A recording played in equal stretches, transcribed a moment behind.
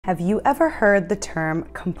Have you ever heard the term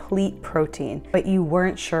complete protein, but you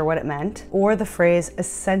weren't sure what it meant? Or the phrase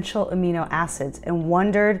essential amino acids and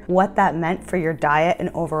wondered what that meant for your diet and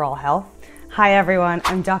overall health? Hi everyone,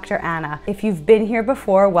 I'm Dr. Anna. If you've been here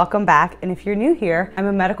before, welcome back. And if you're new here, I'm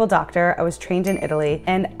a medical doctor. I was trained in Italy,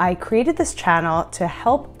 and I created this channel to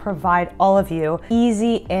help provide all of you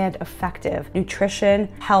easy and effective nutrition,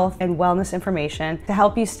 health, and wellness information to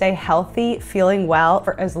help you stay healthy, feeling well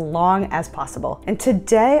for as long as possible. And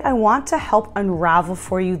today I want to help unravel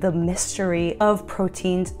for you the mystery of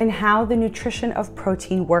proteins and how the nutrition of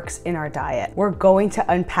protein works in our diet. We're going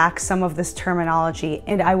to unpack some of this terminology,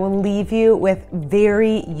 and I will leave you with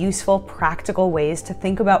very useful, practical ways to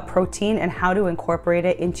think about protein and how to incorporate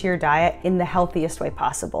it into your diet in the healthiest way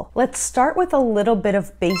possible. Let's start with a little bit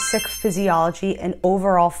of basic physiology and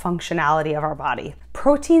overall functionality of our body.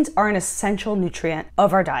 Proteins are an essential nutrient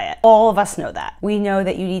of our diet. All of us know that. We know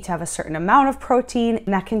that you need to have a certain amount of protein,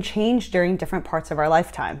 and that can change during different parts of our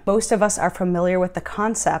lifetime. Most of us are familiar with the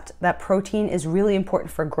concept that protein is really important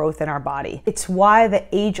for growth in our body. It's why the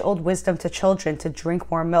age-old wisdom to children to drink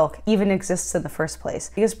more milk even exists in the first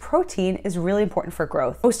place, because protein is really important for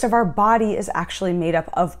growth. Most of our body is actually made up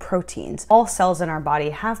of proteins. All cells in our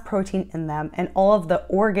body have protein in them, and all of the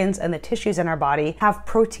organs and the tissues in our body have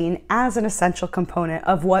protein as an essential component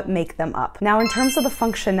of what make them up. Now, in terms of the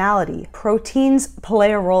functionality, proteins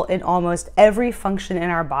play a role in almost every function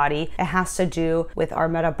in our body. It has to do with our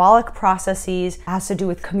metabolic processes, it has to do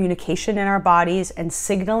with communication in our bodies and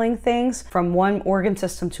signaling things from one organ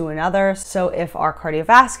system to another. So if our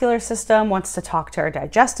cardiovascular system wants to talk to our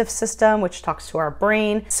digestive system, which talks to our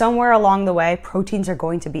brain, somewhere along the way, proteins are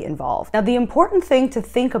going to be involved. Now, the important thing to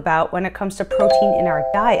think about when it comes to protein in our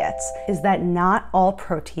diets is that not all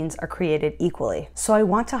proteins are created equally. So I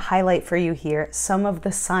want to highlight for you here some of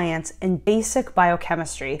the science and basic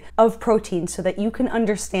biochemistry of protein so that you can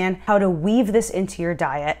understand how to weave this into your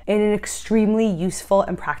diet in an extremely useful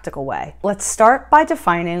and practical way. Let's start by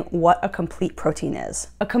defining what a complete protein is.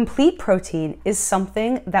 A complete protein is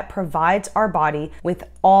something that provides our body with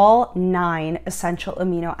all 9 essential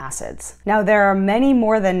amino acids. Now, there are many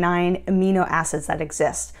more than 9 amino acids that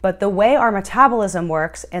exist, but the way our metabolism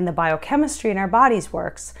works and the biochemistry in our bodies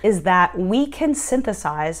works is that we can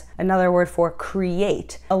synthesize, another word for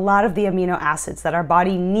create, a lot of the amino acids that our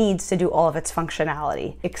body needs to do all of its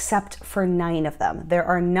functionality, except for 9 of them. There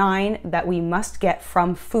are 9 that we must get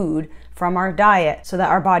from food, from our diet, so that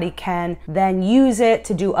our body can then use it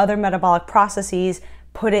to do other metabolic processes,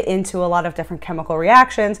 put it into a lot of different chemical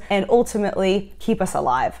reactions, and ultimately keep us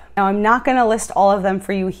alive. Now, I'm not going to list all of them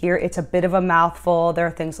for you here. It's a bit of a mouthful. There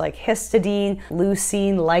are things like histidine,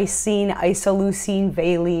 leucine, lysine, isoleucine,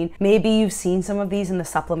 valine. Maybe you've seen some of these in the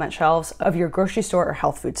supplement shelves of your grocery store or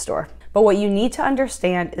health food store. But what you need to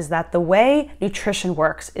understand is that the way nutrition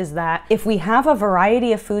works is that if we have a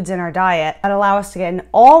variety of foods in our diet that allow us to get in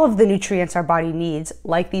all of the nutrients our body needs,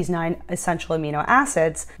 like these 9 essential amino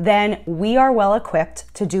acids, then we are well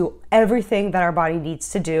equipped to do everything that our body needs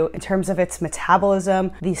to do in terms of its metabolism,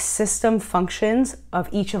 the system functions of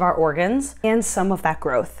each of our organs, and some of that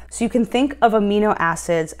growth. So you can think of amino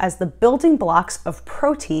acids as the building blocks of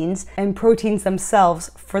proteins, and proteins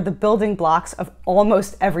themselves for the building blocks of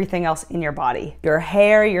almost everything else in your body. Your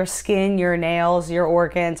hair, your skin, your nails, your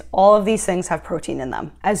organs, all of these things have protein in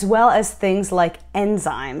them, as well as things like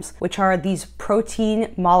enzymes, which are these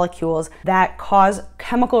protein molecules that cause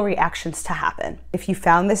chemical reactions to happen. If you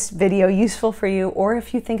found this video useful for you, or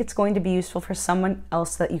if you think it's going to be useful for someone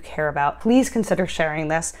else that you care about, please consider sharing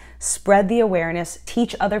this. Spread the awareness,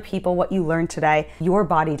 teach other people what you learned today. Your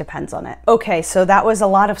body depends on it. Okay, so that was a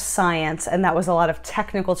lot of science and that was a lot of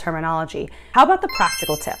technical terminology. How about the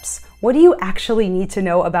practical tips? What do you actually need to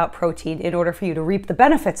know about protein in order for you to reap the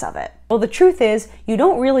benefits of it? Well, the truth is, you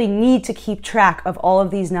don't really need to keep track of all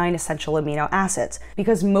of these 9 essential amino acids,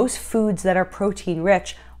 because most foods that are protein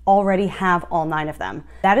rich already have all 9 of them.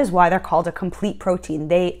 That is why they're called a complete protein.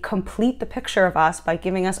 They complete the picture of us by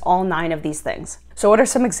giving us all 9 of these things. So what are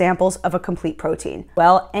some examples of a complete protein?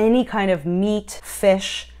 Well, any kind of meat,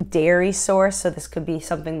 fish, dairy source, so this could be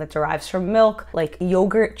something that derives from milk, like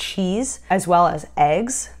yogurt, cheese, as well as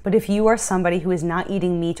eggs. But if you are somebody who is not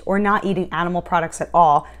eating meat or not eating animal products at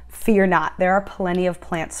all, fear not, there are plenty of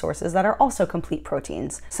plant sources that are also complete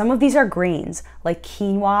proteins. Some of these are grains, like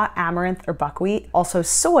quinoa, amaranth, or buckwheat. Also,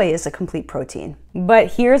 soy is a complete protein.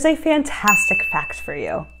 But here's a fantastic fact for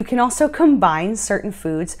you. You can also combine certain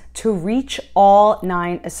foods to reach all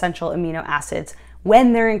 9 essential amino acids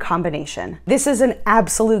when they're in combination. This is an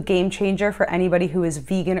absolute game changer for anybody who is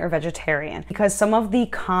vegan or vegetarian, because some of the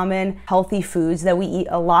common healthy foods that we eat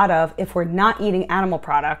a lot of if we're not eating animal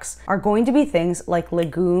products are going to be things like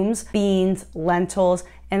legumes, beans, lentils,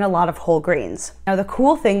 and a lot of whole grains. Now, the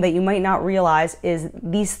cool thing that you might not realize is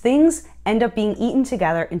these things end up being eaten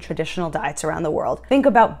together in traditional diets around the world. Think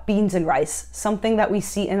about beans and rice, something that we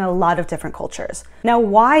see in a lot of different cultures. Now,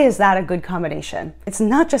 why is that a good combination? It's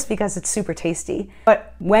not just because it's super tasty,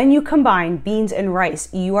 but when you combine beans and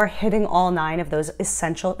rice, you are hitting all 9 of those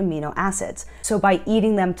essential amino acids. So by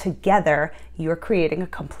eating them together, you're creating a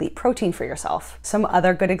complete protein for yourself. Some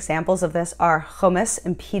other good examples of this are hummus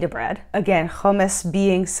and pita bread. Again, hummus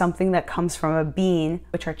being something that comes from a bean,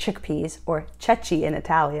 which are chickpeas, or ceci in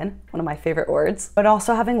Italian, one of my favorite words, but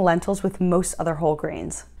also having lentils with most other whole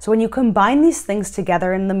grains. So when you combine these things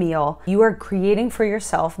together in the meal, you are creating for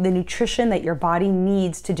yourself the nutrition that your body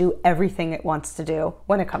needs to do everything it wants to do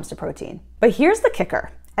when it comes to protein. But here's the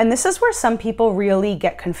kicker. And this is where some people really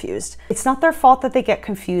get confused. It's not their fault that they get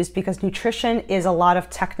confused, because nutrition is a lot of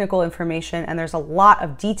technical information and there's a lot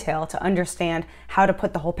of detail to understand how to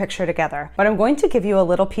put the whole picture together. But I'm going to give you a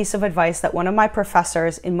little piece of advice that one of my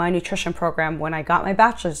professors in my nutrition program when I got my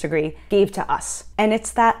bachelor's degree gave to us. And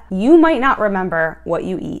it's that you might not remember what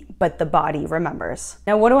you eat, but the body remembers.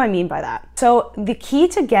 Now, what do I mean by that? So the key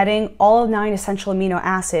to getting all 9 essential amino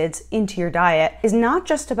acids into your diet is not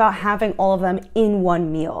just about having all of them in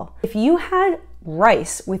one meal. If you had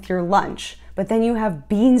rice with your lunch, but then you have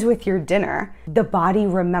beans with your dinner, the body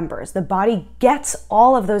remembers. The body gets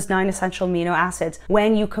all of those 9 essential amino acids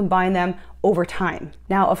when you combine them over time.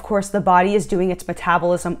 Now, of course, the body is doing its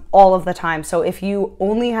metabolism all of the time. So if you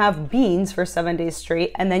only have beans for 7 days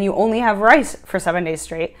straight and then you only have rice for 7 days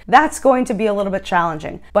straight, that's going to be a little bit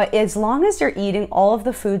challenging. But as long as you're eating all of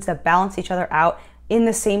the foods that balance each other out in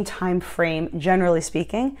the same time frame, generally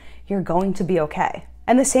speaking, you're going to be okay.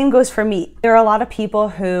 And the same goes for meat. There are a lot of people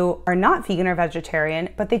who are not vegan or vegetarian,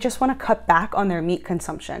 but they just want to cut back on their meat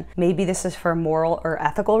consumption. Maybe this is for moral or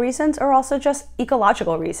ethical reasons, or also just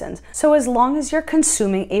ecological reasons. So as long as you're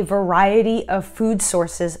consuming a variety of food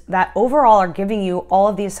sources that overall are giving you all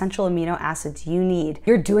of the essential amino acids you need,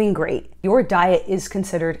 you're doing great. Your diet is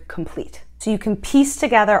considered complete. So you can piece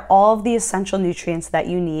together all of the essential nutrients that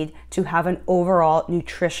you need to have an overall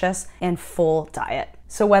nutritious and full diet.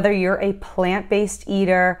 So whether you're a plant-based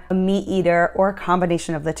eater, a meat eater, or a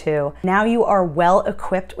combination of the two, now you are well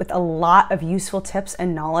equipped with a lot of useful tips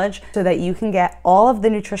and knowledge so that you can get all of the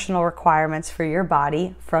nutritional requirements for your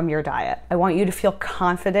body from your diet. I want you to feel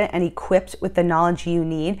confident and equipped with the knowledge you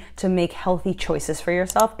need to make healthy choices for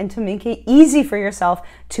yourself and to make it easy for yourself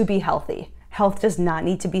to be healthy. Health does not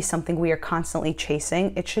need to be something we are constantly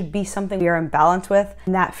chasing. It should be something we are in balance with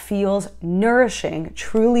and that feels nourishing,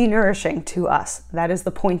 truly nourishing to us. That is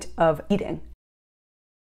the point of eating.